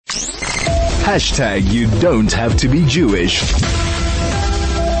You don't have to be Jewish.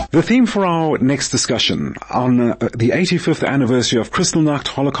 The theme for our next discussion on the 85th anniversary of Kristallnacht,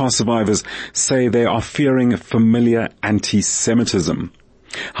 Holocaust survivors say they are fearing familiar anti-Semitism.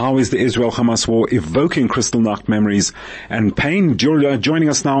 How is the Israel-Hamas war evoking Kristallnacht memories and pain? Joining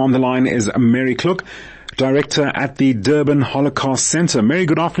us now on the line is Mary Kluk, Director at the Durban Holocaust Centre. Mary,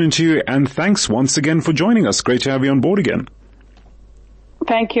 good afternoon to you, and thanks once again for joining us. Great to have you on board again.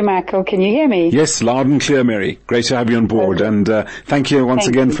 Thank you, Michael. Can you hear me? Yes, loud and clear, Mary. Great to have you on board. And thank you once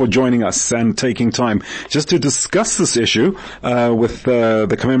again for joining us and taking time just to discuss this issue with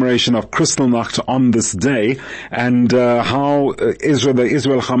the commemoration of Kristallnacht on this day, and how the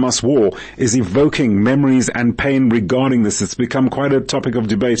Israel-Hamas war is evoking memories and pain regarding this. It's become quite a topic of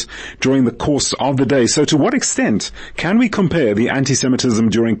debate during the course of the day. So to what extent can we compare the anti-Semitism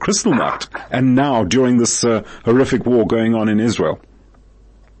during Kristallnacht and now during this horrific war going on in Israel?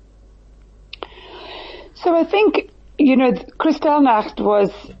 So I think, Kristallnacht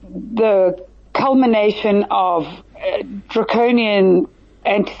was the culmination of draconian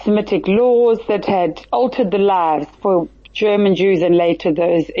anti-Semitic laws that had altered the lives for German Jews and later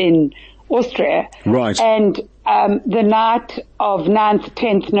those in Austria. Right. And the night of 9th,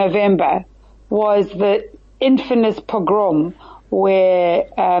 10th November was the infamous pogrom where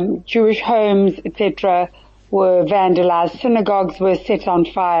Jewish homes, etc., were vandalized, synagogues were set on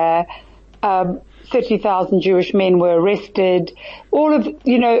fire, 30,000 Jewish men were arrested. All of,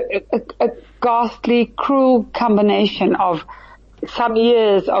 a ghastly, cruel combination of some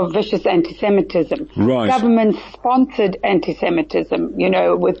years of vicious anti-Semitism. Right. Government-sponsored anti-Semitism,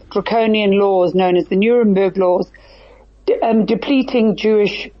 with draconian laws known as the Nuremberg laws, depleting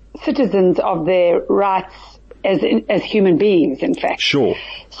Jewish citizens of their rights as human beings, in fact. Sure.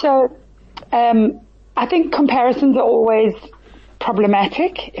 So, I think comparisons are always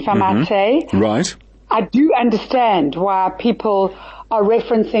problematic, if I might say. Right. I do understand why people are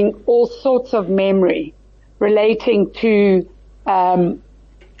referencing all sorts of memory relating to the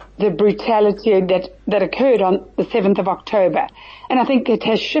brutality that occurred on the 7th of October. And I think it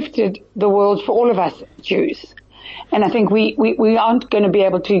has shifted the world for all of us Jews. And I think we aren't going to be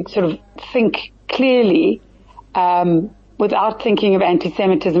able to sort of think clearly without thinking of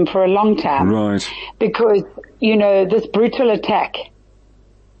anti-Semitism for a long time. Right. Because, this brutal attack,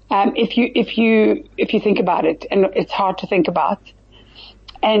 if you think about it, and it's hard to think about,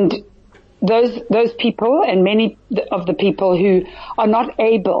 and those people and many of the people who are not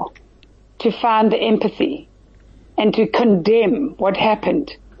able to find the empathy and to condemn what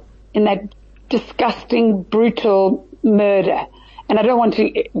happened in that disgusting, brutal murder. And I don't want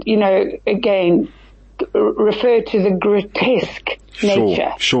to, again, refer to the grotesque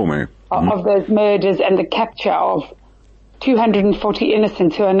nature of those murders and the capture of 240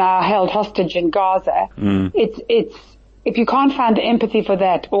 innocents who are now held hostage in Gaza. It's if you can't find the empathy for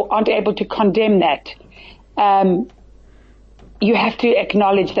that or aren't able to condemn that, you have to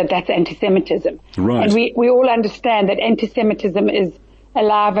acknowledge that that's anti-Semitism. Right. And we all understand that anti-Semitism is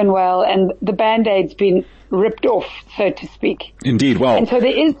alive and well, and the Band-Aid's been ripped off, so to speak. Indeed. Well, and so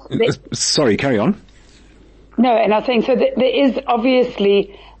there is... sorry, carry on. No, and I was saying, so there is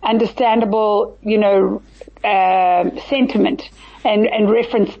obviously understandable, sentiment and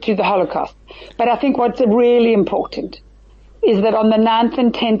reference to the Holocaust. But I think what's really important is that on the 9th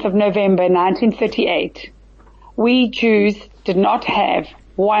and 10th of November 1938, we Jews did not have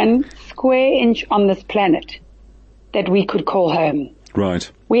 1 square inch on this planet that we could call home.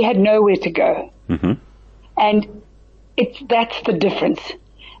 Right. We had nowhere to go. Mm-hmm. And that's the difference.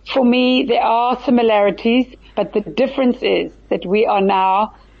 For me, there are similarities, but the difference is that we are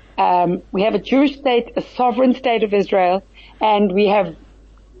now, we have a Jewish state, a sovereign state of Israel, and we have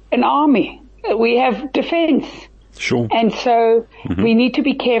an army. We have defense. Sure. And so we need to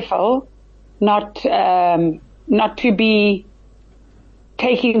be careful not to be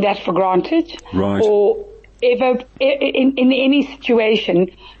taking that for granted. Right. Or ever, in any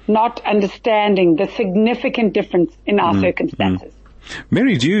situation, not understanding the significant difference in our circumstances.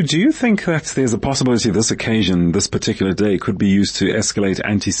 Mary, do you think that there's a possibility this occasion, this particular day, could be used to escalate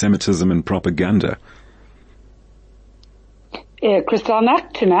anti-Semitism and propaganda?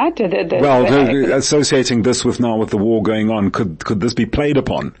 Kristallnacht tonight? Associating this with the war going on, could this be played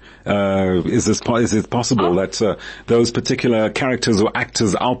upon? Is it possible that those particular characters or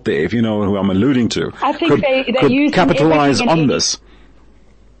actors out there, if you know who I'm alluding to, I think could capitalize on this?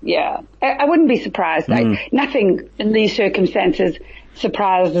 Yeah, I wouldn't be surprised. Nothing in these circumstances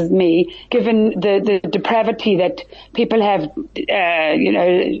surprises me, given the depravity that people have,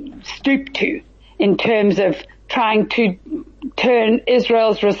 stooped to in terms of trying to turn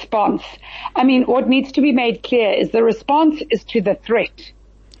Israel's response. I mean, what needs to be made clear is the response is to the threat.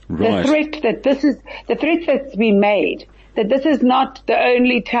 Right. The threat that's been made, that this is not the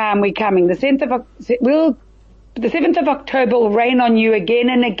only time we're coming. The 7th of October will rain on you again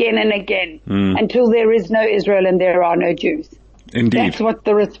and again and again until there is no Israel and there are no Jews. Indeed. That's what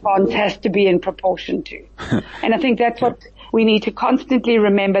the response has to be in proportion to. And I think that's what we need to constantly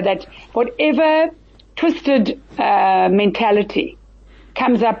remember, that whatever twisted mentality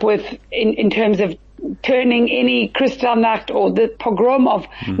comes up with in terms of turning any Kristallnacht or the pogrom of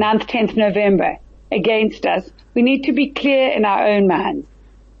 9th, 10th November against us, we need to be clear in our own minds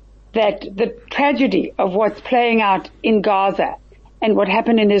that the tragedy of what's playing out in Gaza and what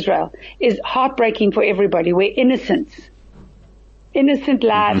happened in Israel is heartbreaking for everybody, where innocent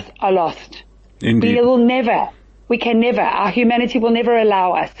lives are lost. Indeed. We can never, our humanity will never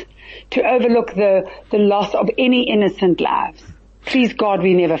allow us to overlook the loss of any innocent lives. Please God,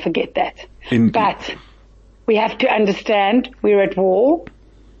 we never forget that. Indeed. But we have to understand we're at war.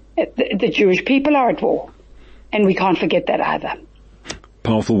 The Jewish people are at war. And we can't forget that either.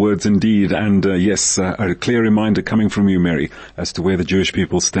 Powerful words indeed, and yes, a clear reminder coming from you, Mary, as to where the Jewish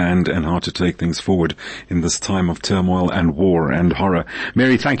people stand and how to take things forward in this time of turmoil and war and horror.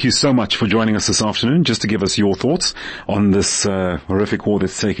 Mary, thank you so much for joining us this afternoon, just to give us your thoughts on this horrific war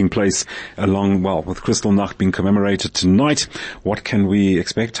that's taking place with Kristallnacht being commemorated tonight. What can we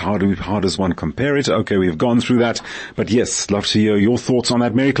expect? How does one compare it? Okay, we've gone through that, but yes, love to hear your thoughts on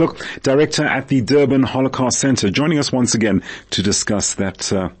that. Mary Kluk, Director at the Durban Holocaust Centre, joining us once again to discuss that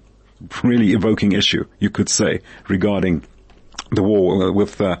really evoking issue, you could say, regarding the war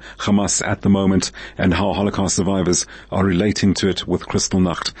with Hamas at the moment and how Holocaust survivors are relating to it with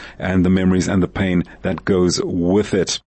Kristallnacht and the memories and the pain that goes with it.